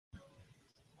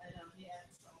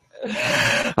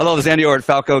Hello, this is Andy Orr at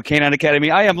Falco Canine Academy.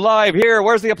 I am live here.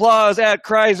 Where's the applause at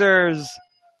Kreiser's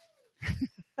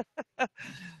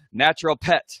Natural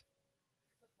Pet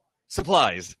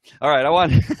Supplies? All right, I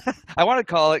want to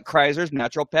call it Kreiser's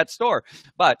Natural Pet Store,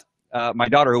 but my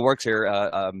daughter who works here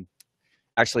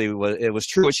actually it was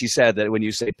true what she said, that when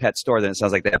you say pet store, then it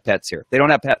sounds like they have pets here. They don't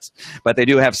have pets, but they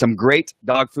do have some great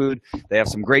dog food. They have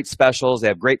some great specials. They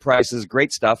have great prices,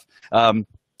 great stuff.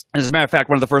 As a matter of fact,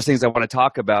 one of the first things I want to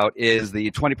talk about is the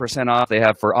 20% off they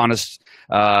have for Honest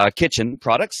Kitchen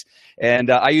products. And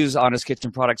I use Honest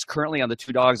Kitchen products currently on the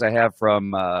two dogs I have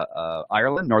from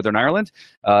Ireland, Northern Ireland,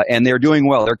 and they're doing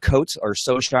well. Their coats are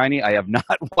so shiny. I have not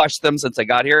washed them since I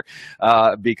got here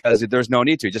because there's no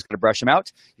need to. You just got to brush them out.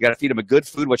 You got to feed them a good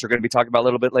food, which we're going to be talking about a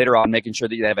little bit later on, making sure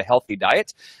that they have a healthy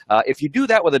diet. If you do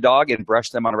that with a dog and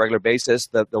brush them on a regular basis,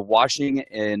 the washing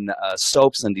in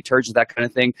soaps and detergents, that kind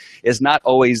of thing, is not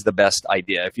always the best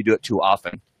idea if you do it too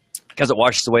often, because it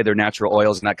washes away their natural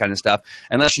oils and that kind of stuff,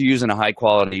 unless you're using a high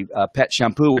quality pet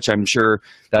shampoo, which I'm sure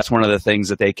that's one of the things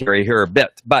that they carry here a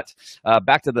bit. But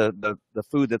back to the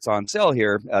food that's on sale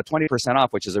here, 20%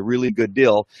 off, which is a really good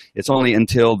deal. It's only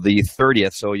until the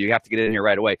 30th, so you have to get in here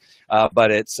right away.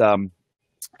 But it's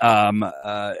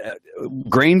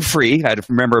grain free. I had to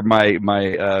remember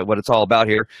my what it's all about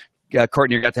here.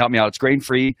 Courtney, you got to help me out. It's grain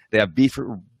free. They have beef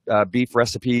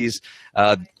recipes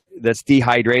that's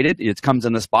dehydrated. It comes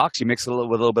in this box. You mix it with a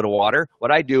little bit of water.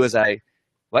 What I do is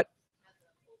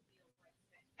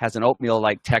has an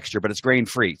oatmeal-like texture, but it's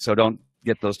grain-free, so don't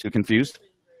get those two confused.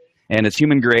 And it's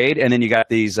human grade. And then you got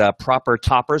these proper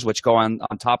toppers, which go on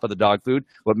top of the dog food,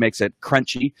 what makes it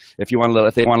crunchy. If they want a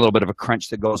little bit of a crunch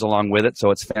that goes along with it,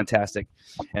 so it's fantastic.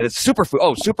 And it's superfood.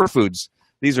 Oh, superfoods.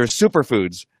 These are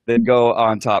superfoods that go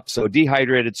on top. So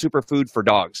dehydrated superfood for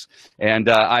dogs. And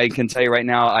I can tell you right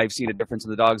now, I've seen a difference in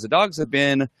the dogs. The dogs have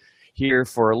been here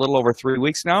for a little over 3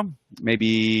 weeks now,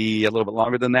 maybe a little bit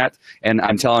longer than that. And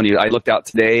I'm telling you, I looked out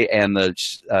today and the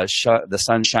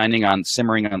sun shining on,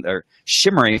 shimmering on their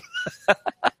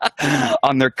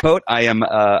coat.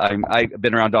 I've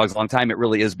been around dogs a long time. It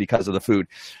really is because of the food.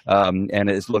 And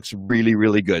it looks really,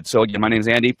 really good. So again, my name is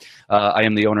Andy. I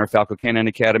am the owner of Falco Canine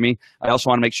Academy. I also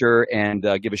want to make sure and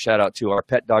give a shout out to our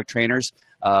pet dog trainers.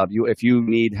 If you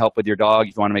need help with your dog,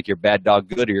 if you want to make your bad dog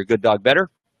good or your good dog better,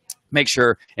 make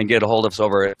sure and get a hold of us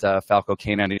over at Falco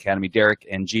Canine Academy. Derek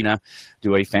and Gina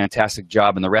do a fantastic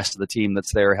job, and the rest of the team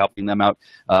that's there helping them out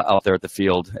there at the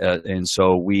field. And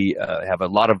so we have a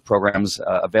lot of programs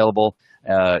available,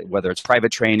 whether it's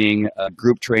private training,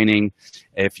 group training,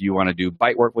 if you want to do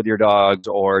bite work with your dogs,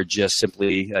 or just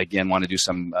simply, again, want to do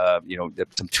some,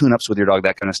 some tune-ups with your dog,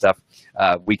 that kind of stuff,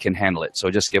 we can handle it. So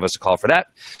just give us a call for that.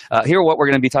 Here, what we're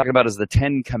going to be talking about is the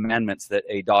 10 commandments that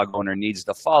a dog owner needs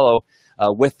to follow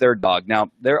with their dog.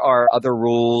 Now, there are other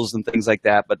rules and things like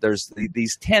that, but there's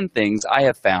these 10 things I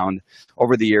have found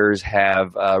over the years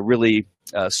have really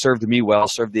served me well,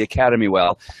 served the academy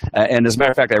well. And as a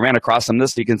matter of fact, I ran across them.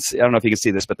 This, you can see, I don't know if you can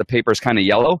see this, but the paper is kind of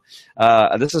yellow.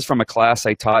 This is from a class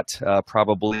I taught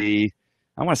probably,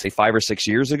 I want to say 5 or 6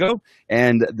 years ago.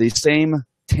 And the same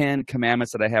 10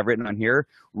 commandments that I have written on here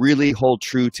really hold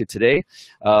true to today.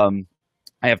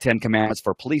 I have 10 commandments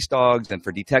for police dogs and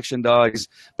for detection dogs,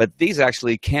 but these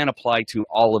actually can apply to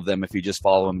all of them if you just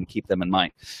follow them and keep them in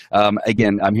mind.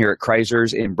 Again, I'm here at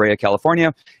Kreiser's in Brea,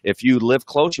 California. If you live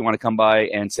close, you want to come by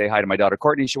and say hi to my daughter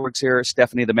Courtney. She works here.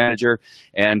 Stephanie, the manager,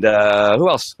 and who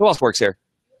else? Who else works here?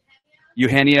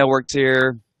 Eugenia works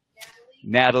here.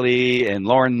 Natalie and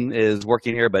Lauren is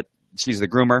working here, but she's the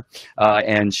groomer,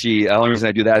 and the only reason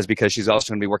I do that is because she's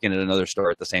also going to be working at another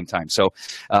store at the same time. So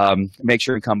make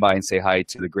sure and come by and say hi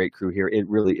to the great crew here. It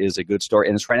really is a good store,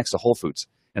 and it's right next to Whole Foods,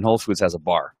 and Whole Foods has a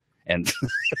bar, and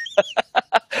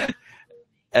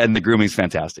and the grooming's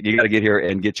fantastic. You got to get here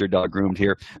and get your dog groomed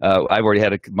here. I've already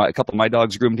had a couple of my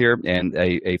dogs groomed here, and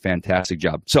a fantastic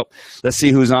job. So let's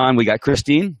see who's on. We got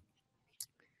Christine.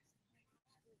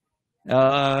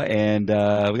 And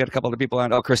we got a couple other people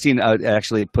on. Oh, Christine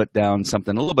actually put down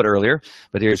something a little bit earlier,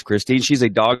 but here's Christine. She's a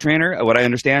dog trainer, what I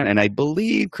understand, and I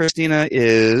believe Christina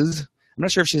is, I'm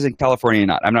not sure if she's in California or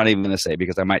not. I'm not even going to say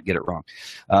because I might get it wrong.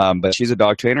 But she's a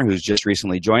dog trainer who's just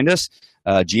recently joined us.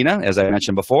 Gina, as I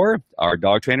mentioned before, our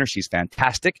dog trainer, she's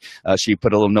fantastic. She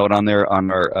put a little note on there on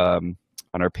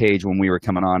our page when we were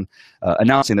coming on,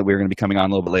 announcing that we were going to be coming on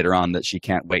a little bit later on, that she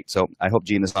can't wait. So I hope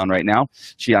Gina's on right now.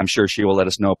 I'm sure she will let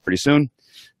us know pretty soon.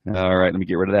 All right, let me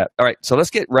get rid of that. All right, so let's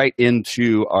get right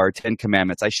into our 10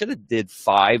 commandments. I should have did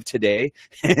 5 today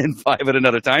and 5 at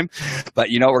another time, but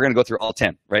we're going to go through all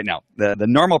 10 right now. The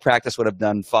normal practice would have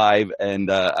done 5, and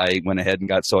I went ahead and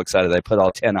got so excited I put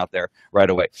all 10 out there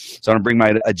right away. So I'm going to bring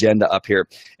my agenda up here.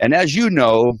 And as you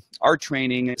know, our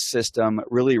training system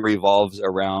really revolves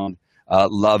around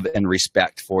love and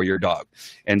respect for your dog.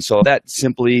 And so that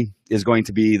simply is going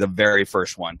to be the very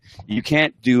first one. You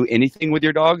can't do anything with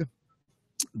your dog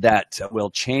that will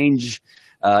change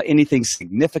anything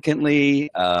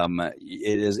significantly.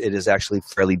 It is actually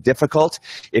fairly difficult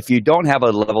if you don't have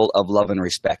a level of love and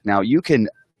respect. Now, you can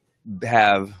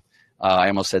have I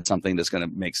almost said something that's going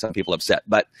to make some people upset.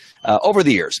 But over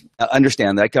the years,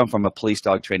 understand that I come from a police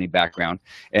dog training background,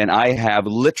 and I have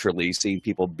literally seen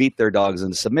people beat their dogs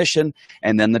into submission,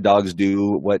 and then the dogs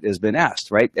do what has been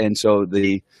asked, right? And so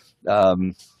the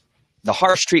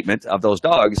harsh treatment of those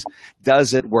dogs,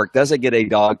 does it work? Does it get a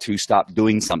dog to stop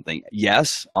doing something?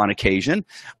 Yes, on occasion,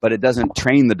 but it doesn't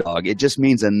train the dog. It just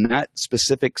means in that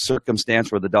specific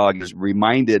circumstance where the dog is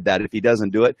reminded that if he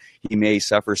doesn't do it, he may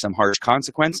suffer some harsh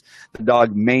consequence, the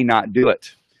dog may not do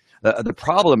it. The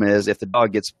problem is if the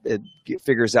dog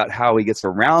figures out how he gets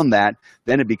around that,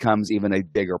 then it becomes even a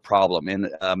bigger problem. And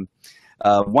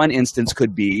one instance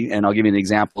could be, and I'll give you an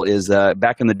example, is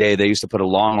back in the day they used to put a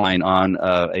long line on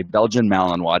a Belgian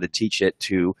Malinois to teach it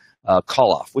to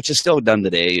call off, which is still done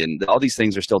today, and all these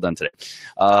things are still done today.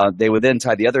 They would then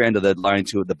tie the other end of the line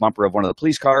to the bumper of one of the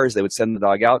police cars. They would send the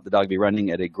dog out. The dog would be running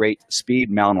at a great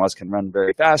speed. Malinois can run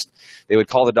very fast. They would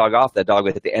call the dog off. That dog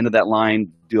would hit the end of that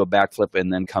line, do a backflip,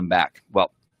 and then come back.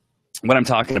 Well, what I'm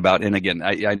talking about, and again,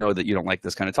 I know that you don't like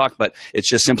this kind of talk, but it's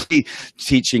just simply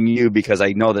teaching you, because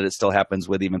I know that it still happens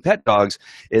with even pet dogs,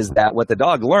 is that what the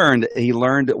dog learned, he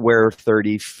learned where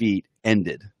 30 feet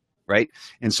ended, right?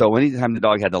 And so anytime the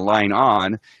dog had the line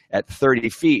on at 30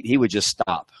 feet, he would just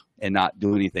stop and not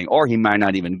do anything, or he might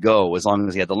not even go as long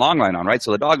as he had the long line on, right?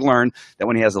 So the dog learned that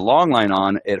when he has the long line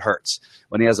on, it hurts.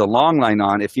 When he has a long line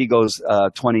on, if he goes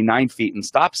 29 feet and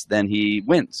stops, then he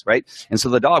wins, right? And so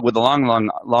the dog with the long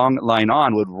line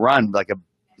on would run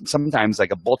sometimes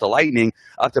like a bolt of lightning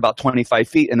up to about 25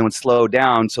 feet, and then would slow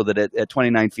down so that at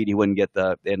 29 feet he wouldn't get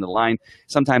the end of the line.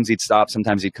 Sometimes he'd stop,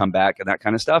 sometimes he'd come back, and that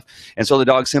kind of stuff. And so the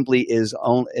dog simply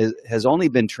has only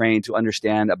been trained to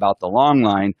understand about the long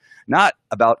line, not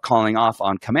about calling off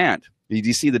on command. Do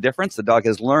you see the difference? The dog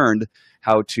has learned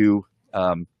how to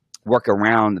work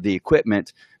around the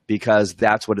equipment, because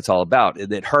that's what it's all about.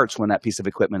 It hurts when that piece of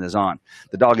equipment is on.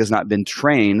 The dog has not been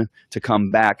trained to come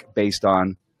back based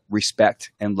on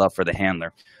respect and love for the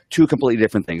handler. Two completely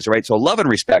different things, right? So love and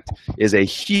respect is a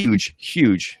huge,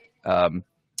 huge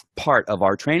part of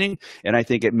our training, and I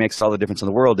think it makes all the difference in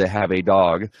the world to have a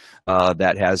dog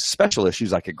that has special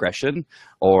issues like aggression,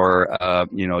 or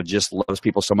just loves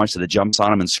people so much that it jumps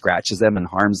on them and scratches them and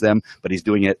harms them, but he's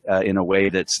doing it in a way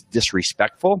that's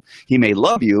disrespectful. He may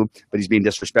love you, but he's being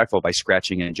disrespectful by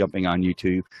scratching and jumping on you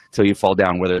till you fall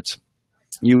down, whether it's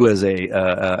you as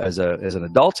an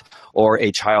adult or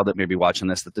a child that may be watching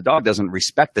this, that the dog doesn't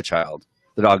respect the child.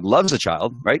 The dog loves the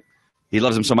child, right? He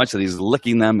loves them so much that he's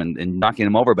licking them and knocking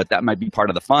them over, but that might be part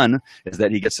of the fun, is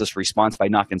that he gets this response by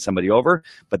knocking somebody over,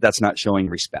 but that's not showing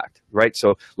respect, right?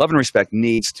 So love and respect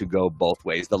needs to go both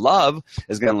ways. The love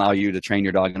is going to allow you to train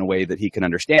your dog in a way that he can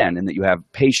understand, and that you have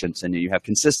patience and you have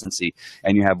consistency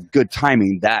and you have good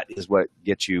timing. That is what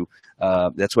gets you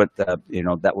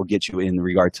that will get you in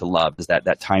regard to love, is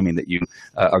that timing that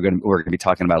we're going to be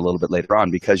talking about a little bit later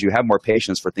on, because you have more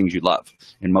patience for things you love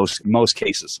in most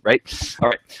cases, right? All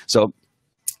right, so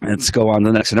let's go on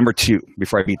to the next. So number 2,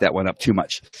 before I beat that one up too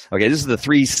much. Okay, this is the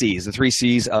 3 C's. The 3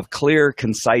 C's of clear,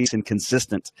 concise, and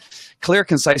consistent. Clear,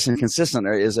 concise, and consistent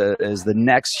is the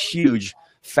next huge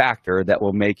factor that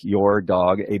will make your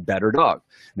dog a better dog,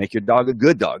 make your dog a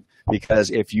good dog. Because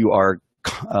if you are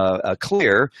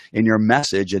clear in your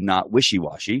message and not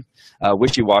wishy-washy.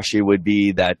 Wishy-washy would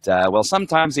be that, well,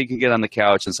 sometimes he can get on the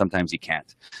couch and sometimes he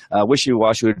can't.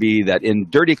 Wishy-washy would be that in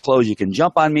dirty clothes you can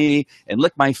jump on me and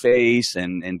lick my face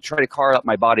and try to carve up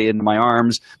my body into my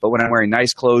arms, but when I'm wearing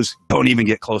nice clothes, don't even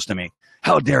get close to me.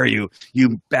 How dare you,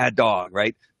 you bad dog,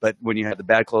 right? But when you have the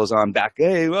bad clothes on back,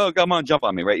 hey, well, come on, jump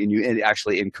on me, right? And you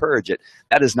actually encourage it.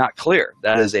 That is not clear.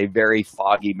 That is a very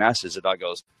foggy message. The dog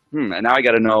goes, and now I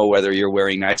got to know whether you're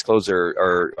wearing nice clothes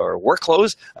or work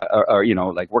clothes, or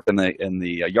like work in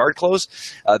the yard clothes.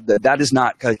 That is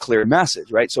not a clear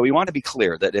message, right? So we want to be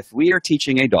clear that if we are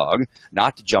teaching a dog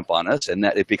not to jump on us, and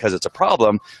that because it's a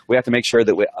problem, we have to make sure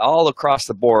that we all across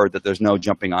the board that there's no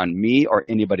jumping on me or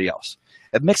anybody else.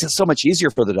 it makes it so much easier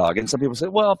for the dog. And some people say,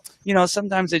 well,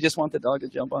 sometimes I just want the dog to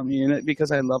jump on me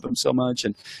because I love him so much,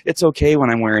 and it's okay when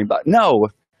I'm wearing. But no,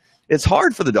 it's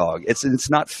hard for the dog. It's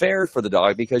not fair for the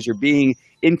dog because you're being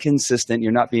inconsistent.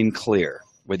 You're not being clear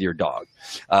with your dog.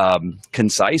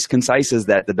 Concise is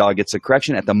that the dog gets a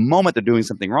correction at the moment they're doing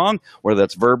something wrong, whether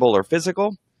that's verbal or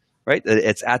physical. Right?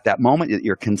 It's at that moment.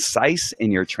 You're concise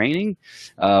in your training.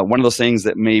 One of those things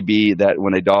that may be that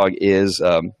when a dog is,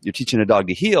 you're teaching a dog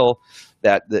to heel,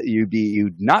 that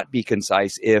you'd not be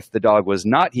concise if the dog was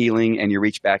not heeling and you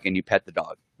reach back and you pet the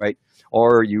dog, right?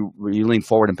 Or you lean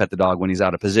forward and pet the dog when he's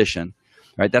out of position,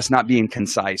 right? That's not being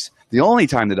concise. The only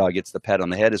time the dog gets the pet on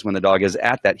the head is when the dog is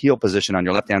at that heel position on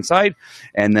your left-hand side,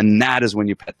 and then that is when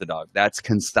you pet the dog. That's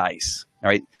concise,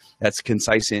 right? That's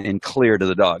concise and clear to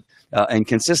the dog. And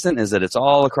consistent is that it's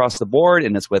all across the board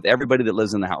and it's with everybody that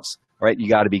lives in the house, right? You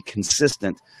got to be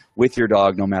consistent with your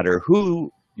dog no matter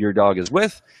who your dog is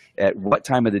with, at what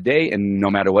time of the day, and no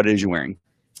matter what it is you're wearing.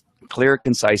 Clear,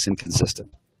 concise, and consistent.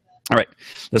 All right,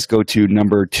 let's go to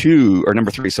number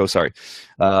three. So sorry.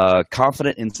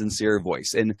 Confident and sincere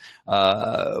voice. And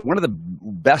one of the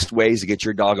best ways to get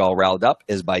your dog all riled up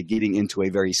is by getting into a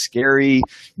very scary,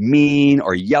 mean,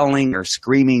 or yelling or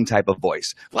screaming type of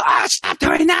voice. Well, stop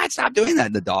doing that. Stop doing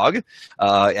that. The dog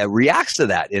reacts to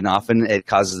that. And often it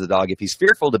causes the dog, if he's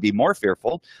fearful, to be more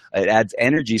fearful. It adds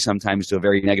energy sometimes to a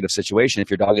very negative situation. If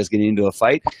your dog is getting into a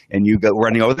fight and you go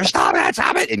running over there, stop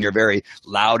it. And you're very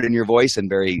loud in your voice and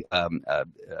very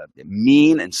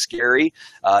mean and scary,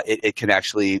 it can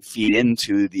actually feed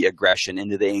into the aggression,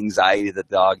 into the anxiety that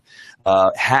the dog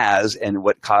has, and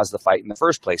what caused the fight in the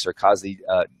first place, or caused the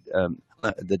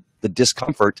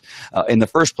discomfort in the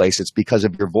first place. It's because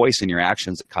of your voice and your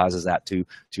actions that causes that to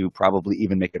probably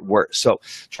even make it worse. So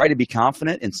try to be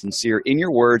confident and sincere in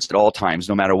your words at all times,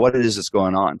 no matter what it is that's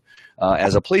going on.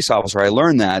 As a police officer, I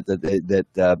learned that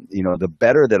the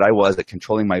better that I was at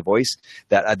controlling my voice,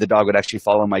 that the dog would actually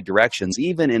follow my directions,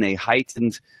 even in a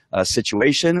heightened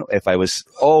situation, if I was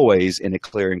always in a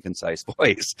clear and concise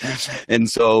voice. And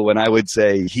so when I would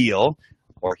say heel,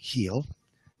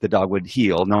 the dog would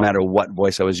heel no matter what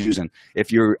voice I was using.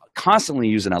 If you're constantly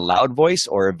using a loud voice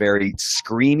or a very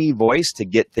screamy voice to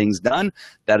get things done,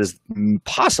 that is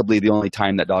possibly the only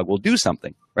time that dog will do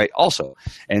something, right? Also.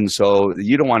 And so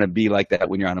you don't want to be like that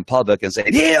when you're out in public and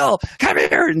say, heel, come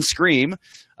here, and scream.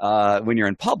 When you're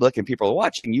in public and people are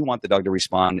watching, you want the dog to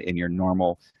respond in your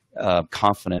normal,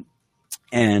 confident,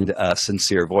 and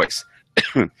sincere voice.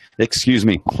 Excuse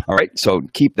me. All right. So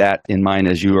keep that in mind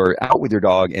as you are out with your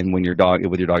dog, and when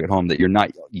with your dog at home, that you're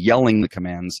not yelling the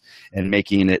commands and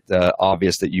making it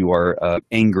obvious that you are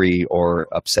angry or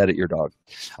upset at your dog.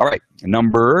 All right.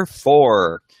 Number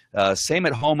 4, same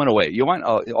at home and away. You want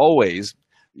always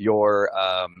your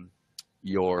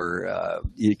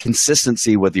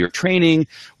consistency with your training,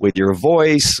 with your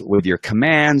voice, with your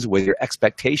commands, with your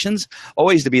expectations,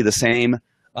 always to be the same,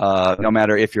 no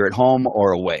matter if you're at home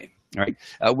or away. All right.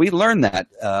 We learn that,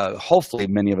 hopefully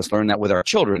many of us learn that with our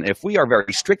children. If we are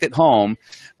very strict at home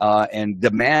and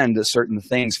demand certain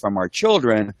things from our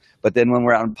children, but then when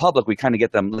we're out in public, we kind of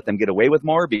let them get away with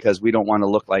more because we don't want to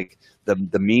look like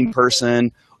the mean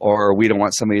person, or we don't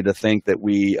want somebody to think that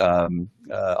we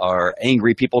are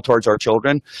angry people towards our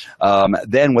children.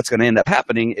 Then what's going to end up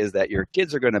happening is that your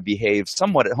kids are going to behave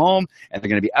somewhat at home, and they're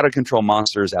going to be out of control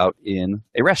monsters out in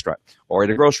a restaurant or at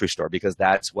a grocery store, because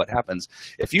that's what happens.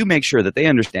 If you make sure that they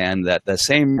understand that the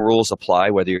same rules apply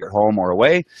whether you're at home or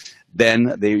away,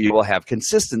 then you will have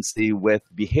consistency with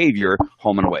behavior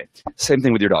home and away. Same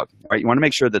thing with your dog. Right? You want to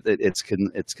make sure that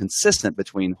it's consistent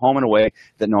between home and away,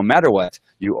 that no matter what,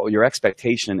 your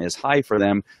expectation is high for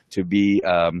them to be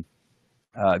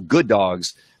good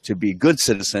dogs, to be good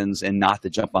citizens, and not to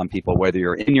jump on people, whether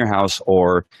you're in your house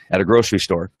or at a grocery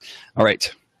store. All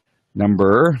right,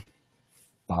 number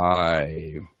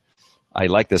 5. I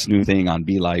like this new thing on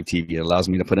BeLive TV. It allows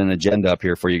me to put an agenda up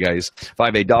here for you guys.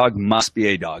 5, a dog must be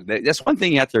a dog. That's one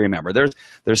thing you have to remember.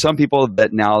 There's some people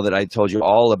that now that I told you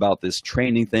all about this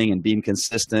training thing and being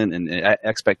consistent and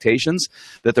expectations,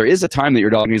 that there is a time that your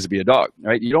dog needs to be a dog,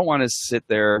 right? You don't want to sit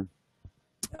there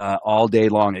all day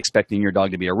long expecting your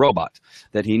dog to be a robot,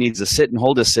 that he needs to sit and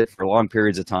hold his sit for long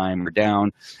periods of time or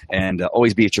down, and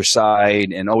always be at your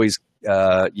side, and always,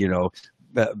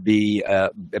 be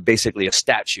basically a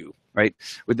statue. Right?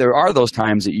 But there are those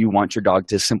times that you want your dog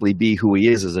to simply be who he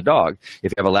is as a dog.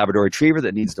 If you have a Labrador Retriever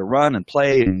that needs to run and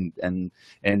play and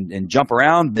jump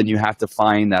around, then you have to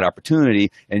find that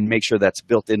opportunity and make sure that's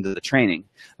built into the training.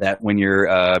 That when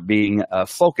you're being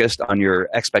focused on your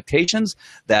expectations,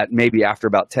 that maybe after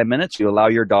about 10 minutes, you allow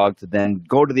your dog to then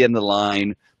go to the end of the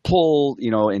line, pull,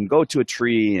 and go to a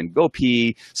tree and go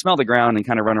pee, smell the ground, and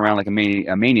kind of run around like a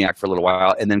maniac for a little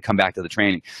while, and then come back to the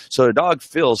training. So the dog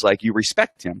feels like you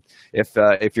respect him.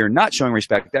 If you're not showing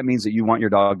respect, that means that you want your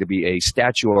dog to be a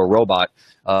statue or a robot,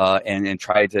 and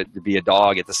try to be a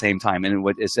dog at the same time. And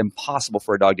it's impossible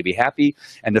for a dog to be happy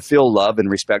and to feel love and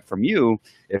respect from you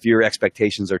if your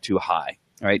expectations are too high.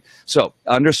 Right. So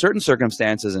under certain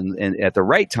circumstances and at the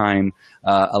right time,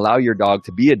 allow your dog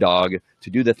to be a dog, to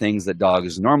do the things that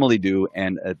dogs normally do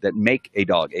and that make a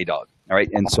dog a dog. All right.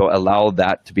 And so allow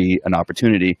that to be an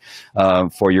opportunity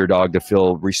for your dog to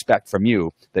feel respect from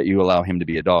you, that you allow him to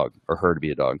be a dog or her to be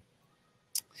a dog.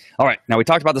 All right. Now, we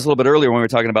talked about this a little bit earlier when we were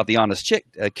talking about the honest chicken,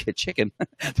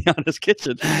 the honest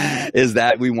kitchen, is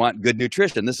that we want good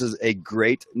nutrition. This is a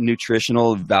great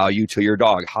nutritional value to your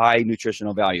dog, high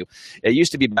nutritional value. It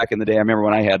used to be back in the day, I remember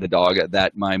when I had the dog,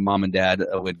 that my mom and dad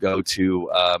would go to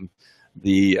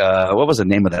what was the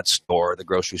name of that store, the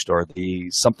grocery store,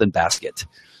 the Something Basket.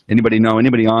 Anybody know?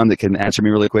 Anybody on that can answer me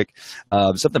really quick?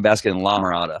 Something Basket in La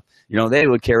Mirada. They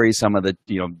would carry some of the,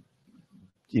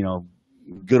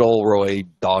 good old Roy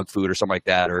dog food or something like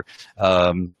that, or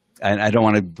and I don't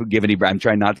want to give any. I'm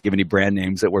trying not to give any brand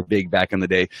names that were big back in the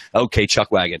day. Okay,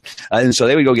 Chuck Wagon, and so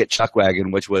they would go get Chuck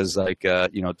Wagon, which was like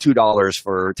 $2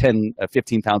 for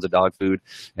 15 pounds of dog food,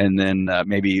 and then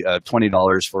maybe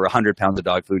 $20 for 100 pounds of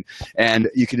dog food. And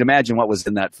you can imagine what was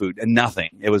in that food, and nothing.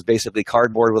 It was basically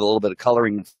cardboard with a little bit of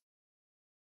coloring.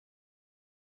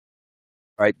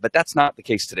 Right, but that's not the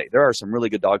case today. There are some really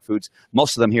good dog foods.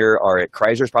 Most of them here are at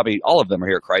Kreiser's. Probably all of them are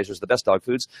here at Kreiser's. The best dog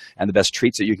foods and the best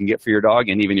treats that you can get for your dog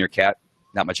and even your cat.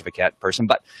 Not much of a cat person,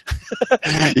 but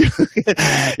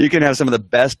you can have some of the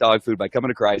best dog food by coming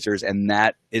to Kreiser's, and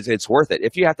it's worth it.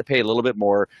 If you have to pay a little bit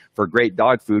more for great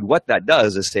dog food, what that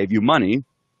does is save you money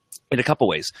in a couple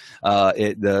ways.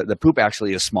 The poop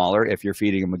actually is smaller if you're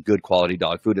feeding them a good quality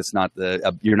dog food. It's not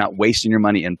you're not wasting your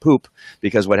money in poop,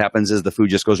 because what happens is the food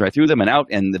just goes right through them and out,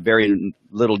 and the very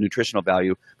little nutritional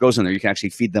value goes in there. You can actually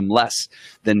feed them less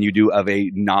than you do of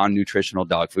a non-nutritional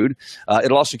dog food.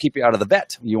 It'll also keep you out of the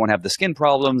vet. You won't have the skin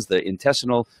problems, the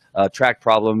intestinal tract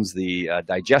problems, the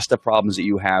digestive problems that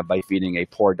you have by feeding a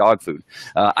poor dog food.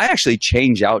 I actually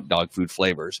change out dog food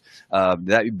flavors.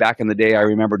 Back in the day, I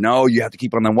remember, no, you have to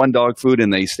keep it on the one dog food,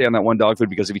 and they stay on that one dog food,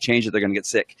 because if you change it, they're going to get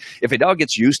sick. If a dog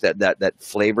gets used to that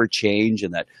flavor change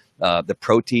and that the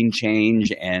protein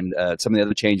change and some of the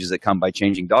other changes that come by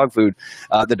changing dog food,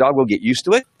 the dog will get used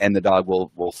to it, and the dog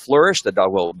will flourish. The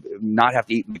dog will not have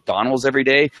to eat McDonald's every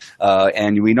day,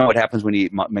 and we know what happens when you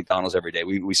eat McDonald's every day.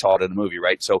 We saw it in the movie,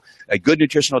 right? So a good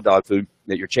nutritional dog food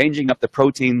that you're changing up the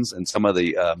proteins and some of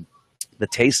the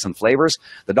tastes and flavors,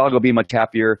 the dog will be much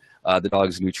happier. The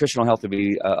dog's nutritional health will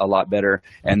be a lot better,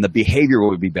 and the behavior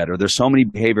will be better. There's so many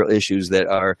behavioral issues that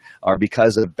are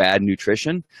because of bad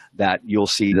nutrition that you'll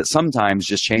see that sometimes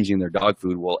just changing their dog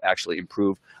food will actually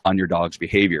improve on your dog's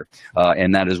behavior,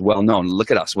 and that is well known. Look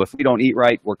at us. If we don't eat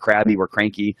right, we're crabby, we're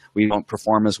cranky, we don't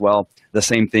perform as well. The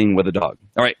same thing with a dog.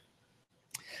 All right.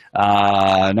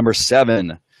 Number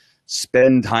 7.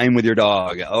 Spend time with your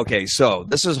dog. Okay, so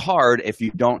this is hard if you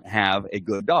don't have a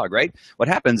good dog, right? What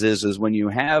happens is when you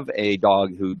have a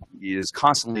dog who is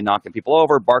constantly knocking people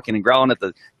over, barking and growling at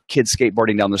the kids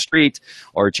skateboarding down the street,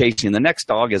 or chasing the next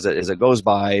dog as it goes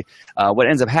by, what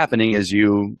ends up happening is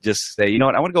you just say, you know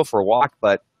what, I want to go for a walk,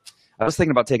 but I was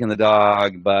thinking about taking the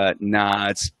dog, but nah,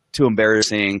 it's too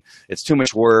embarrassing. It's too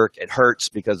much work. It hurts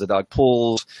because the dog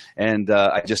pulls, and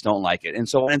I just don't like it. And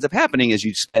so what ends up happening is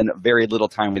you spend very little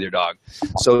time with your dog.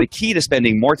 So the key to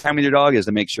spending more time with your dog is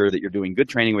to make sure that you're doing good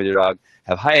training with your dog,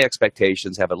 have high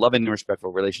expectations, have a loving and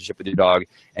respectful relationship with your dog,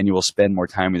 and you will spend more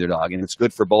time with your dog. And it's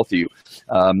good for both of you,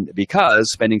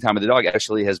 because spending time with the dog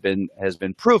actually has been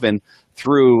proven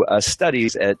through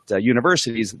studies at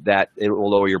universities that it will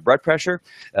lower your blood pressure.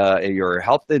 Your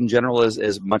health in general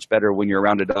is much better when you're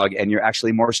around a dog, and you're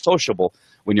actually more sociable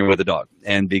when you're with a dog.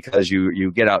 And because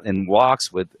you get out in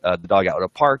walks with the dog out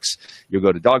at parks, you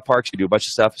go to dog parks, you do a bunch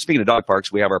of stuff. Speaking of dog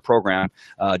parks, we have our program,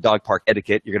 Dog Park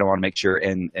Etiquette. You're going to want to make sure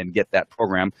and get that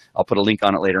program. I'll put a link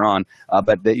on it later on.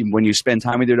 But when you spend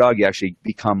time with your dog, you actually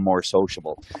become more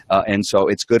sociable. And so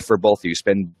it's good for both of you.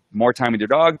 Spend more time with your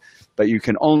dog, but you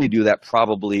can only do that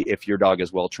probably if your dog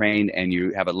is well trained and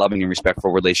you have a loving and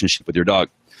respectful relationship with your dog.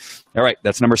 All right,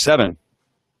 that's number 7.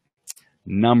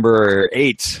 Number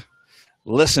 8.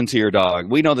 Listen to your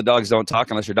dog. We know the dogs don't talk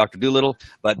unless you're Dr. Doolittle,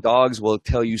 but dogs will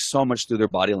tell you so much through their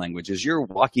body language. As you're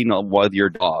walking with your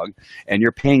dog and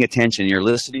you're paying attention, you're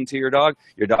listening to your dog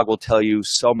will tell you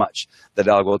so much. The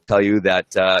dog will tell you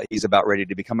that he's about ready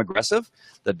to become aggressive.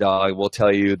 The dog will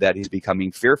tell you that he's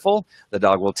becoming fearful. The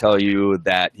dog will tell you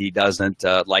that he doesn't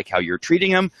like how you're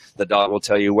treating him. The dog will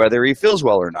tell you whether he feels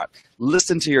well or not.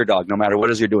 Listen to your dog no matter what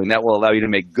it is you're doing. That will allow you to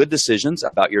make good decisions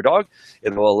about your dog.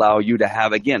 It will allow you to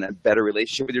have, again, a better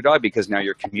relationship with your dog because now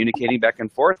you're communicating back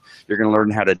and forth. You're going to learn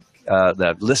how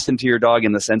to listen to your dog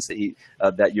in the sense that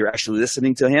that you're actually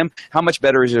listening to him. How much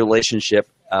better is your relationship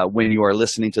when you are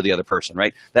listening to the other person,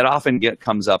 right? That often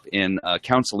comes up in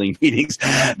counseling meetings,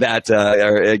 that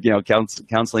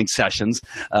counseling sessions,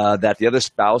 that the other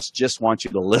spouse just wants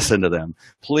you to listen to them.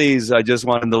 Please, I just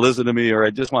want him to listen to me, or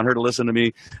I just want her to listen to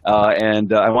me,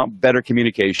 and I want better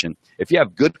communication. If you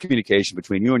have good communication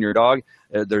between you and your dog,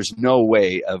 there's no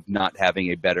way of not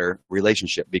having a better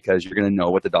relationship because you're going to know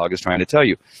what the dog is trying to tell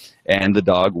you, and the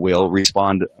dog will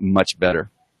respond much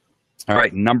better. All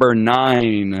right, number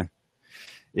 9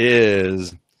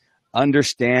 is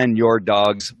understand your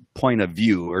dog's point of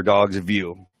view or dog's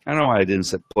view. I don't know why I didn't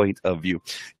say point of view.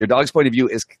 Your dog's point of view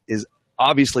is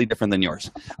obviously different than yours.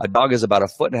 A dog is about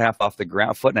 1.5 feet off the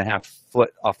ground, 1.5 feet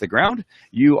off the ground.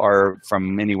 You are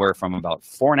from anywhere from about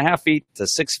 4.5 feet to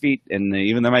 6 feet, and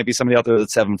even there might be somebody out there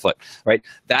that's 7 foot, right?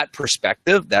 That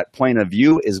perspective, that point of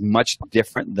view is much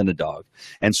different than a dog.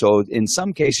 And so in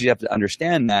some cases, you have to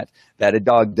understand that a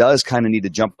dog does kind of need to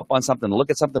jump up on something, look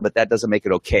at something, but that doesn't make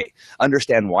it okay.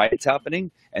 Understand why it's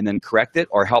happening and then correct it,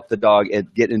 or help the dog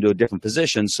get into a different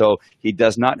position so he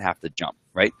does not have to jump,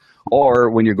 right? Or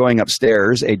when you're going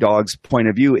upstairs, a dog's point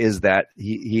of view is that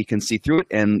he can see through it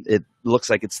and it looks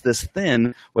like it's this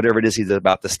thin, whatever it is he's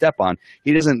about to step on.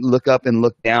 He doesn't look up and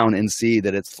look down and see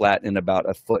that it's flat and about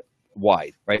 1 foot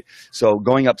wide, right? So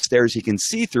going upstairs he can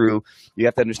see through. You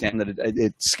have to understand that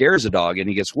it scares a dog and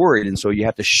he gets worried, and so you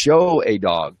have to show a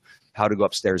dog how to go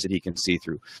upstairs that he can see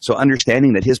through. So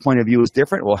understanding that his point of view is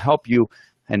different will help you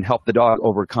and help the dog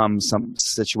overcome some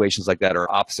situations like that or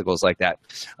obstacles like that.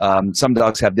 Some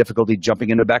dogs have difficulty jumping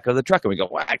in the back of the truck, and we go,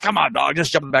 well, come on, dog,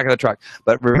 just jump in the back of the truck.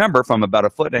 But remember, from about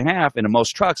 1.5 feet in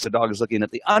most trucks, the dog is looking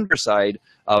at the underside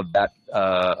of that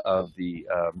of the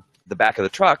back of the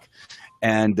truck,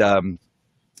 and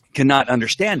cannot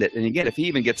understand it. And again, if he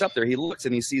even gets up there, he looks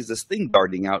and he sees this thing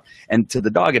darting out, and to the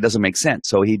dog, it doesn't make sense.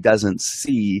 So he doesn't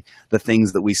see the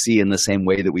things that we see in the same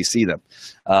way that we see them.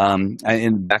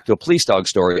 And back to a police dog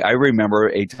story. I remember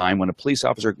a time when a police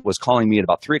officer was calling me at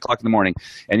about 3 o'clock in the morning,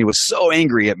 and he was so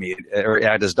angry at me, or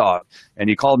at his dog. And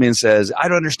he called me and says, I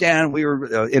don't understand. We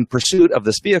were in pursuit of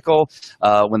this vehicle.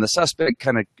 When the suspect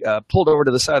kind of pulled over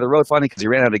to the side of the road finally because he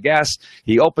ran out of gas,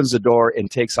 he opens the door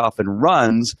and takes off and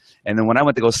runs. And then when I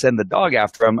went to go send the dog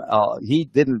after him, he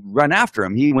didn't run after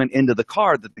him. He went into the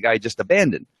car that the guy just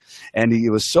abandoned. And he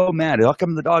was so mad. How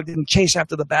come the dog didn't chase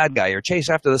after the bad guy or chase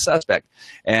after the suspect?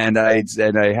 And I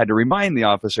had to remind the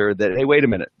officer that, hey, wait a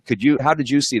minute. How did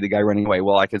you see the guy running away?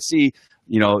 Well, I could see,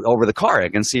 over the car. I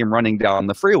can see him running down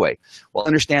the freeway. Well,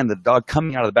 understand the dog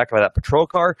coming out of the back of that patrol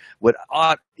car would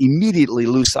immediately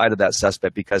lose sight of that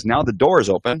suspect, because now the door is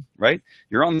open, right?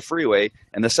 You're on the freeway,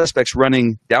 and the suspect's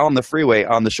running down the freeway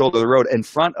on the shoulder of the road in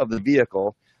front of the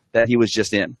vehicle that he was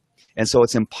just in. And so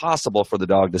it's impossible for the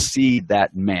dog to see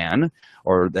that man,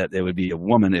 or that it would be a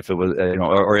woman if it was,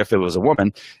 or if it was a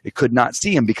woman, it could not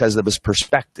see him because of his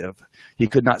perspective. He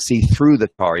could not see through the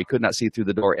car. He could not see through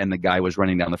the door, and the guy was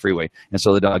running down the freeway. And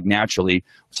so the dog naturally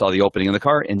saw the opening of the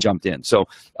car and jumped in. So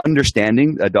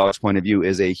understanding a dog's point of view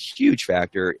is a huge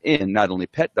factor in not only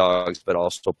pet dogs, but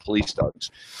also police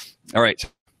dogs. All right.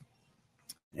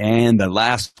 And the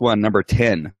last one, number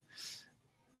 10.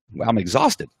 Well, I'm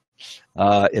exhausted.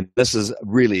 And this is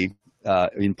really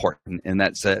important, and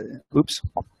that's oops.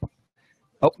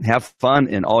 Oh, have fun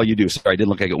in all you do. Sorry, I didn't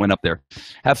look like it went up there.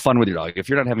 Have fun with your dog. If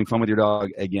you're not having fun with your dog,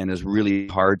 again, it's really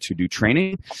hard to do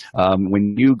training.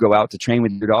 When you go out to train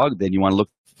with your dog, then you want to look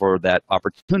for that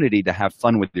opportunity to have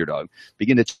fun with your dog.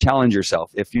 Begin to challenge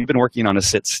yourself. If you've been working on a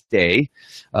sit-stay,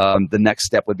 the next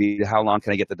step would be, how long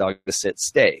can I get the dog to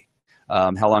sit-stay?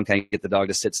 How long can I get the dog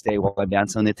to sit stay while I'm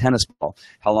bouncing the tennis ball?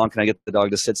 How long can I get the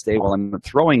dog to sit stay while I'm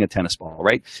throwing a tennis ball,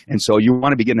 right? And so you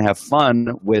want to begin to have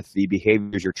fun with the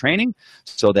behaviors you're training,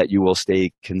 so that you will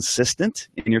stay consistent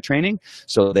in your training,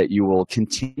 so that you will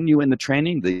continue in the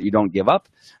training, that you don't give up.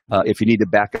 If you need to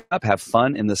back up, have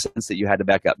fun in the sense that you had to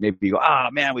back up. Maybe you go,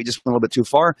 man, we just went a little bit too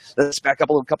far. Let's back up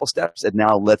a couple steps, and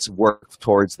now let's work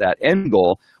towards that end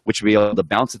goal, which would be able to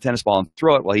bounce the tennis ball and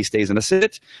throw it while he stays in a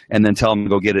sit, and then tell him to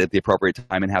go get it at the appropriate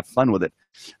time and have fun with it.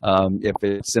 If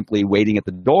it's simply waiting at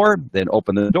the door, then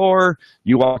open the door,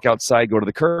 you walk outside, go to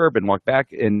the curb, and walk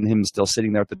back, and him still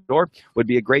sitting there at the door would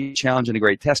be a great challenge and a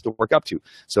great test to work up to.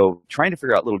 So trying to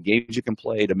figure out little games you can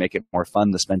play to make it more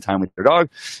fun to spend time with your dog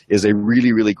is a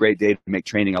really, really great day to make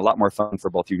training a lot more fun for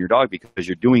both you and your dog, because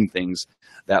you're doing things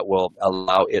that will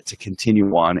allow it to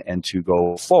continue on and to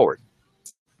go forward.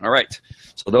 All right,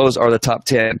 so those are the top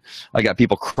 10. I got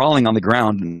people crawling on the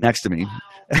ground next to me.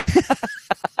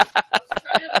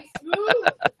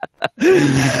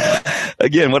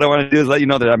 Again, what I want to do is let you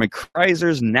know that I'm a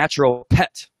Kreiser's Natural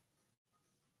Pet.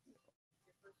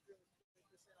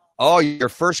 Oh, your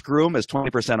first groom is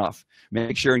 20% off.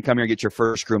 Make sure and come here and get your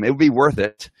first groom. It would be worth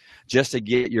it just to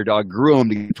get your dog groomed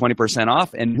to get 20%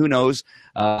 off. And who knows,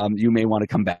 you may want to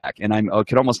come back. And I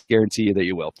can almost guarantee you that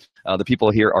you will. The people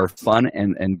here are fun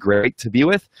and great to be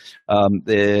with.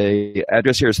 The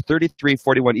address here is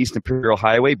 3341 East Imperial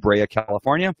Highway, Brea,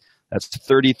 California. That's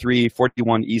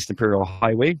 3341 East Imperial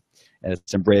Highway. And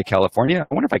it's in Brea, California.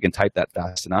 I wonder if I can type that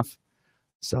fast enough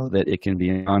so that it can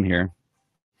be on here.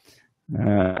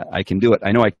 I can do it.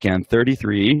 I know I can.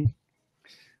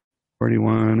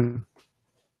 3341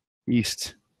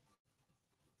 East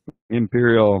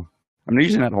Imperial. I'm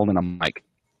usually not holding a mic.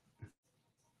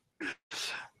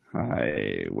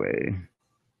 Highway.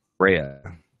 Brea.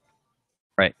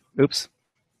 Right. Oops.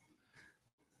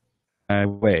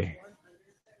 Highway.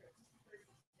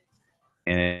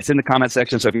 And it's in the comment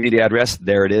section, so if you need the address,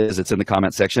 there it is. It's in the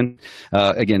comment section.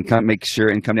 Again, make sure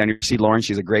and come down here to see Lauren.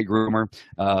 She's a great groomer.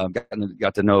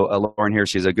 Got to know Lauren here.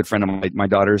 She's a good friend of my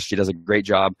daughter's. She does a great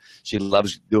job. She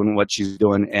loves doing what she's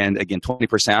doing. And again,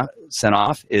 20%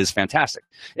 off is fantastic.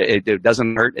 It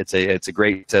doesn't hurt. It's a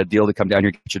great deal to come down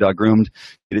here, get your dog groomed,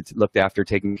 get it looked after,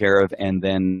 taken care of, and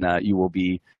then you'll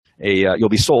be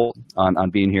sold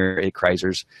on being here at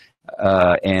Kreiser's.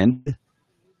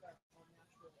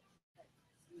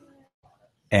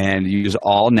 And use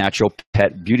all natural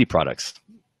pet beauty products.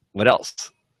 What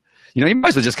else? You might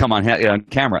as well just come on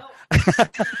camera.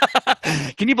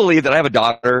 Can you believe that I have a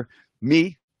daughter,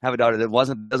 have a daughter that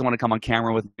doesn't want to come on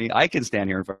camera with me? I can stand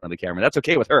here in front of the camera. That's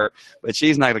okay with her, but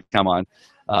she's not going to come on.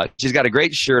 She's got a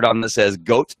great shirt on that says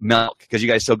goat milk, because you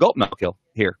guys sell goat milk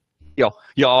here. Y'all.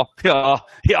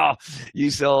 You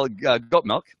sell goat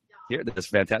milk. Here, that's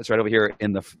fantastic. Right over here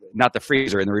in not the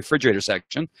freezer, in the refrigerator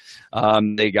section.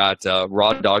 They got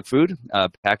raw dog food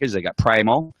package. They got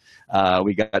Primo.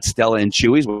 We got Stella and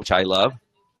Chewy's, which I love.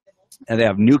 And they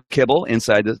have new kibble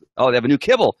inside. They have a new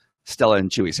kibble, Stella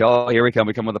and Chewy's. Oh, here we come.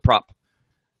 We come with a prop.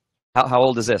 How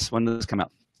old is this? When did this come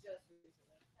out?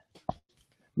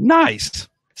 Nice.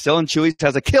 Stella and Chewy's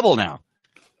has a kibble now.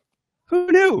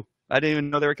 Who knew? I didn't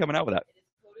even know they were coming out with that.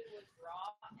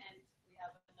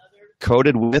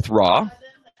 Coated with raw,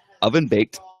 oven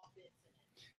baked,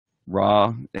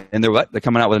 raw, and they're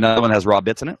coming out with another one that has raw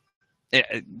bits in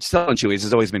it. Stella and Chewy's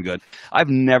has always been good. I've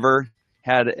never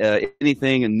had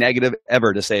anything negative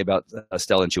ever to say about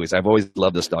Stella and Chewy's. I've always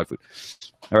loved this dog food.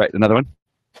 All right, another one.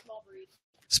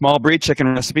 Small breed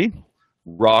chicken recipe,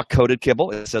 raw coated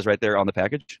kibble. It says right there on the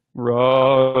package,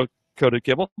 raw coated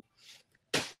kibble.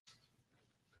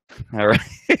 All right.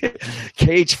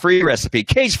 Cage-free recipe.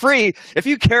 Cage-free. If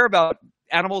you care about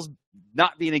animals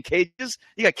not being in cages,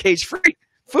 you got cage-free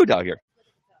food out here.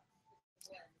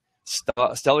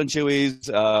 Stella and Chewy's,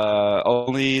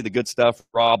 only the good stuff,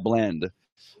 raw blend.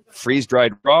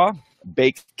 Freeze-dried raw,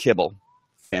 baked kibble.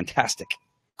 Fantastic.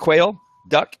 Quail,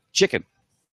 duck, chicken.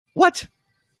 What?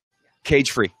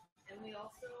 Cage-free.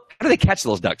 How do they catch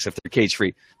those ducks if they're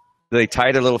cage-free? Do they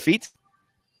tie their little feet?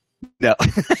 No.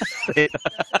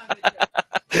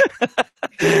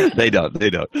 They don't.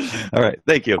 All right.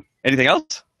 Thank you. Anything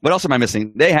else? What else am I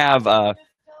missing? They have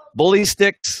bully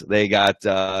sticks. They got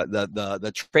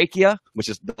the trachea, which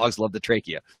is dogs love the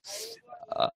trachea.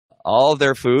 All of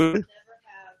their food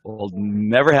will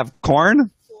never have corn,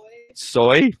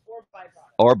 soy,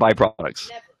 or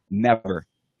byproducts. Never.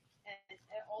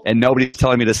 And nobody's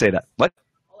telling me to say that. What?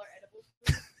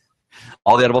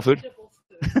 All the edible food?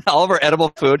 All of our edible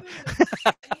food.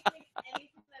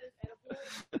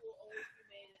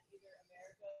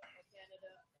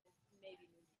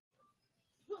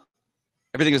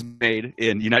 Everything is made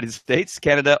in the United States,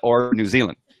 Canada, or New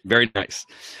Zealand. Very nice.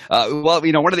 Well,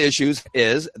 one of the issues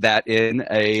is that in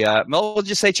we'll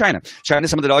just say China. China,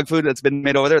 some of the dog food that's been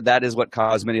made over there, that is what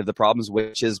caused many of the problems,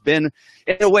 which has been,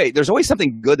 in a way, there's always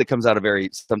something good that comes out of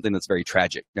something that's very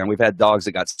tragic. And we've had dogs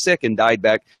that got sick and died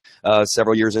back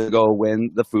several years ago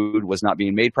when the food was not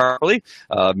being made properly.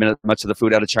 Much of the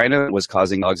food out of China was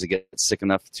causing dogs to get sick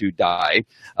enough to die.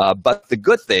 But the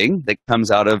good thing that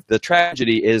comes out of the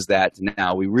tragedy is that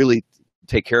now we really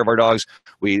take care of our dogs.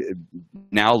 We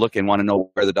now look and want to know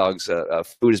where the dog's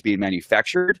food is being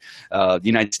manufactured. The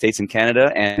United States and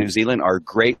Canada and New Zealand are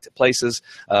great places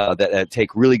that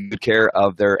take really good care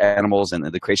of their animals and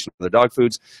the creation of the dog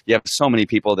foods. You have so many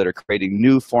people that are creating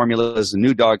new formulas,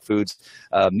 new dog foods,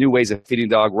 new ways of feeding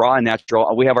the dog, raw and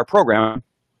natural. We have our program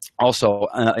also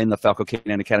in the Falco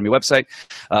Canine Academy website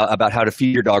about how to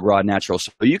feed your dog raw and natural.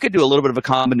 So you could do a little bit of a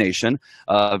combination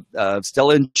of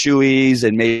Stella and Chewy's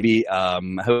and maybe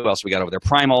who else we got over there,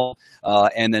 Primal,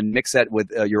 and then mix that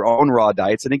with your own raw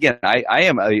diets. And again, I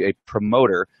am a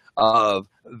promoter of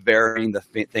varying the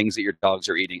things that your dogs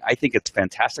are eating. I think it's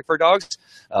fantastic for dogs,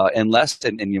 unless,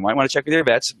 and you might want to check with your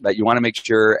vets, but you want to make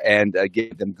sure and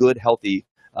give them good, healthy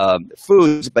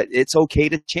foods, but it's okay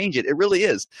to change it. It really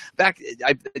is. Back,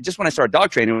 just when I started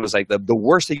dog training, it was like the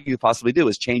worst thing you could possibly do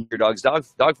is change your dog's dog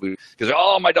food because,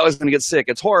 oh, my dog's going to get sick.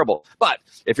 It's horrible. But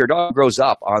if your dog grows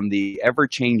up on the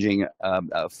ever-changing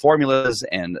formulas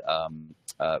and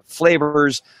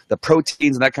flavors, the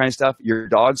proteins and that kind of stuff, your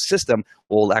dog's system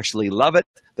will actually love it.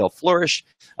 They'll flourish.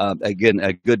 Again,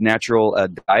 a good natural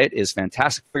diet is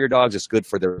fantastic for your dogs. It's good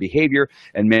for their behavior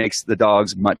and makes the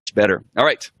dogs much better. All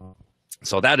right.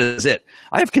 So that is it.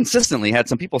 I have consistently had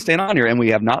some people staying on here, and we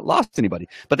have not lost anybody,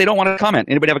 but they don't want to comment.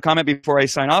 Anybody have a comment before I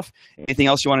sign off? Anything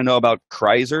else you want to know about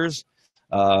Kreisers?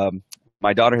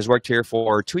 My daughter has worked here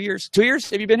for 2 years. 2 years?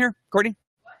 Have you been here, Courtney?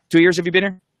 2 years have you been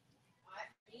here?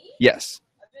 Yes.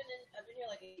 I've been here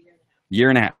like a year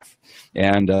and a half.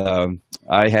 And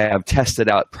I have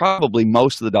tested out probably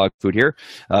most of the dog food here.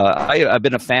 I've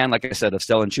been a fan, like I said, of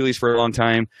Stella and Chewy's for a long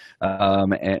time,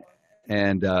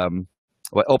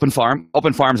 Open Farm.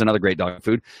 Open Farm is another great dog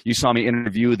food. You saw me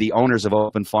interview the owners of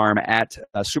Open Farm at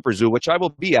Super Zoo, which I will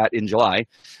be at in July,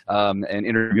 and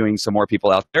interviewing some more people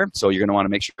out there. So you're going to want to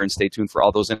make sure and stay tuned for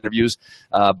all those interviews.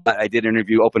 But I did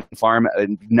interview Open Farm.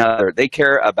 They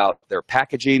care about their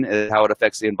packaging, how it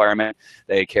affects the environment.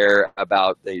 They care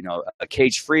about a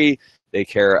cage-free. They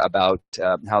care about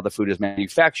how the food is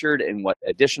manufactured and what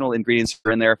additional ingredients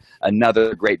are in there.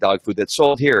 Another great dog food that's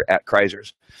sold here at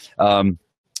Kreisers.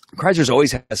 Kreisers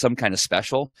always has some kind of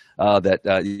special that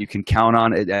you can count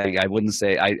on. I wouldn't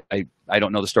say I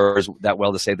don't know the stores that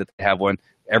well to say that they have one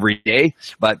every day,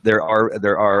 but there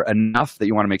are enough that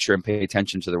you want to make sure and pay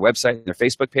attention to their website and their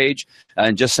Facebook page,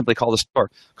 and just simply call the store.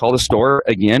 Call the store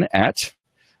again at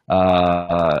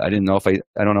I don't know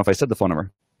if I said the phone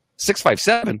number.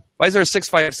 657. Why is there a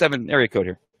 657 area code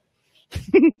here?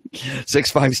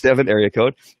 657 area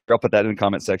code. I'll put that in the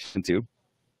comment section too.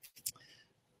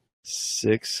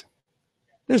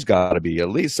 There's got to be at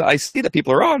least, I see that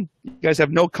people are on. You guys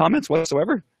have no comments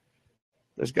whatsoever.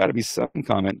 There's got to be some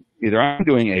comment. Either I'm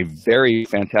doing a very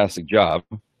fantastic job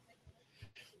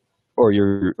or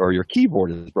your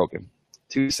keyboard is broken.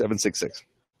 2766.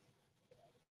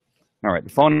 All right,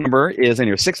 the phone number is in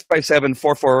here,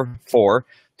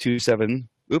 657-444-27.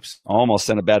 Oops, I almost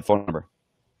sent a bad phone number.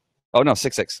 Oh, no,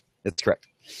 66. It's correct.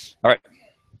 All right.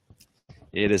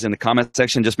 It is in the comment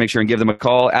section. Just make sure and give them a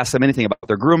call. Ask them anything about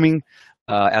their grooming.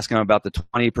 Ask them about the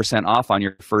 20% off on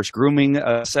your first grooming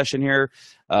session here.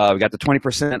 We got the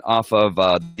 20% off of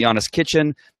The Honest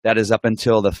Kitchen. That is up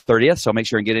until the 30th, so make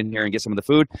sure and get in here and get some of the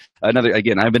food.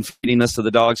 Again, I've been feeding this to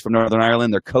the dogs from Northern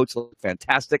Ireland. Their coats look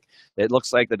fantastic. It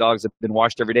looks like the dogs have been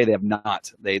washed every day. They have not.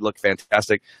 They look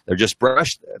fantastic. They're just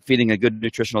brushed, feeding a good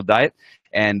nutritional diet.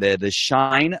 And the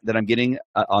shine that I'm getting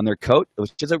on their coat,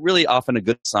 which is really often a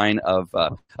good sign of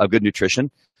good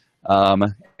nutrition.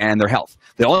 And their health.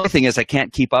 The only thing is I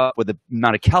can't keep up with the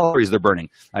amount of calories they're burning.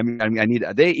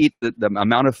 They eat the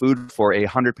amount of food for a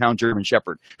 100-pound German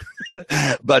Shepherd,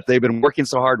 but they've been working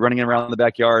so hard running around in the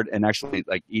backyard and actually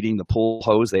like eating the pool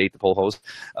hose. They ate the pool hose.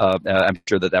 I'm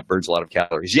sure that burns a lot of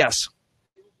calories. Yes.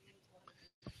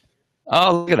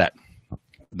 Oh, look at that.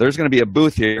 There's going to be a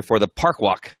booth here for the Bark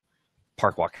Walk.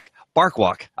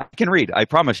 I can read, I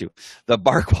promise you. The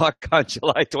Bark Walk on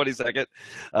July 22nd,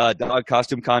 dog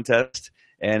costume contest.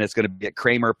 And it's going to be at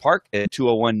Kramer Park at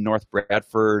 201 North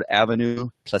Bradford Avenue,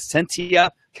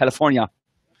 Placentia, California.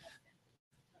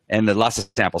 And the lots of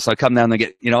samples. So I come down and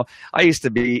get, I used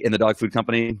to be in the dog food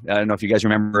company. I don't know if you guys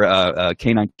remember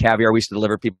Canine Caviar. We used to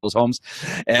deliver people's homes.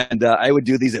 And I would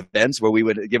do these events where we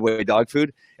would give away dog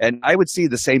food. And I would see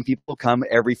the same people come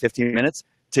every 15 minutes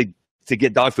to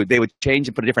get dog food. They would change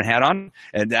and put a different hat on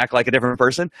and act like a different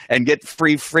person and get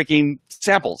free freaking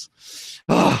samples.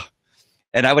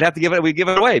 And I would have to we'd give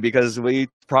it away because we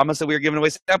promised that we were giving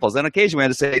away samples. And occasionally we had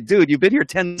to say, dude, you've been here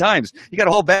 10 times. You got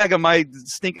a whole bag of my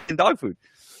stinking dog food.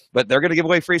 But they're going to give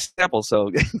away free samples,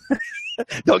 so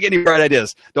don't get any bright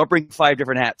ideas. Don't bring 5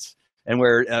 different hats. and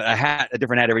wear a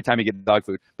different hat every time you get dog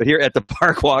food. But here at the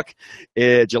Park Walk,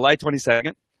 July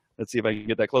 22nd, let's see if I can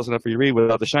get that close enough for you to read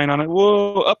without the shine on it.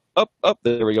 Whoa, up, up, up.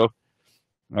 There we go.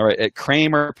 All right, at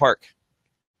Kramer Park,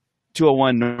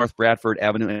 201 North Bradford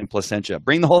Avenue in Placentia.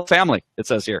 Bring the whole family, it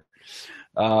says here.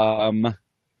 And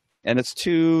it's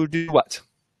to do what?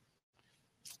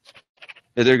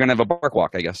 They're going to have a Park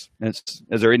Walk, I guess.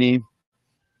 Is there any?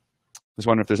 Just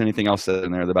wondering if there's anything else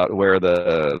in there about where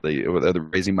the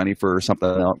raising money for something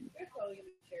else.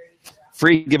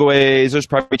 Free giveaways. There's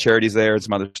probably charities there and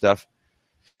some other stuff.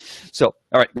 So,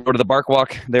 all right, go to the Park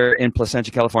Walk there in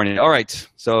Placentia, California. All right,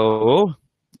 so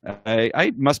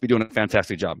I must be doing a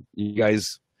fantastic job. You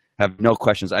guys have no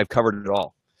questions. I've covered it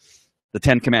all. The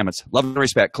 10 Commandments. Love and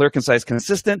respect. Clear, concise,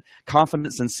 consistent,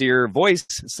 confident, sincere voice.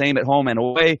 Same at home and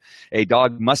away. A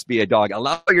dog must be a dog.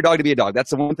 Allow your dog to be a dog. That's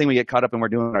the one thing we get caught up when we're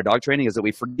doing our dog training is that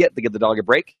we forget to give the dog a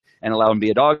break and allow him to be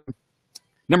a dog.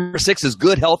 Number 6 is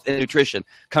good health and nutrition.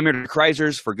 Come here to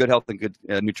Kreisers for good health and good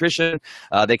nutrition.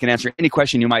 They can answer any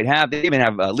question you might have. They even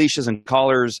have leashes and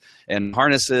collars and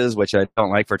harnesses, which I don't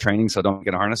like for training, so don't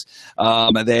get a harness.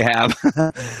 They have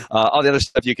all the other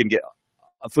stuff you can get.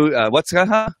 Food.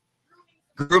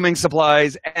 Grooming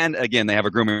supplies, and again, they have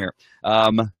a groomer here.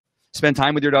 Spend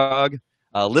time with your dog.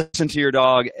 Listen to your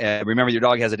dog. Remember, your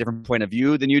dog has a different point of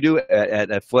view than you do at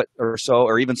a foot or so,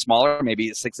 or even smaller,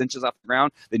 maybe 6 inches off the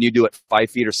ground, than you do at 5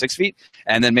 feet or 6 feet.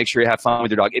 And then make sure you have fun with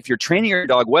your dog. If you're training your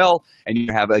dog well and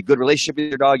you have a good relationship with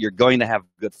your dog, you're going to have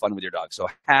good fun with your dog. So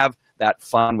have that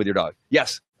fun with your dog.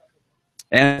 Yes.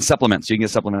 And supplements. You can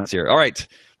get supplements here. All right.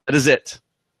 That is it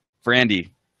for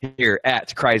Andy here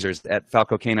at Kreisers at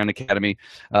Falco Canine Academy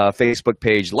Facebook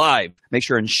page live. Make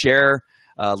sure and share,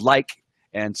 like,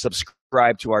 and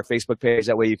subscribe to our Facebook page.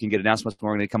 That way you can get announcements when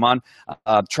we're going to come on.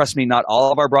 Trust me, not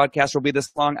all of our broadcasts will be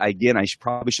this long. Again, I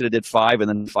probably should have did 5 and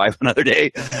then 5 another day,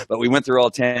 but we went through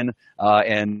all 10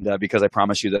 because I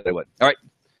promised you that I would. All right.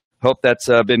 Hope that's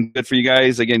been good for you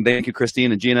guys. Again, thank you,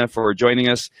 Christine and Gina, for joining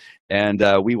us. And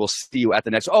we will see you at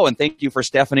the next. Oh, and thank you for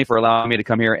Stephanie for allowing me to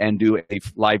come here and do a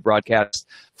live broadcast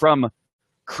from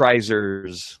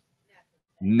Kreisers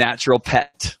Natural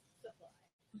Pet.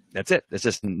 That's it. It's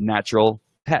just Natural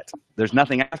Pet. There's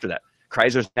nothing after that.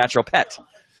 Kreisers Natural Pet.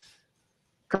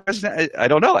 I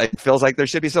don't know. It feels like there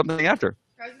should be something after.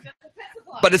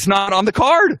 But it's not on the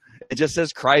card. It just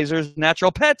says Kreisers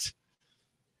Natural Pet.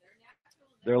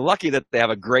 They're lucky that they have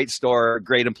a great store,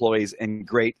 great employees, and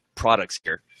great products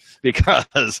here,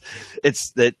 because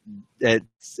it's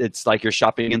like you're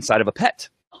shopping inside of a pet.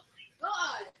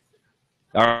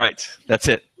 All right, that's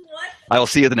it. I will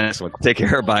see you at the next one. Take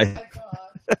care. Bye.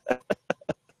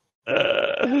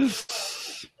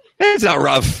 It's not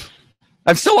rough.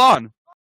 I'm still on.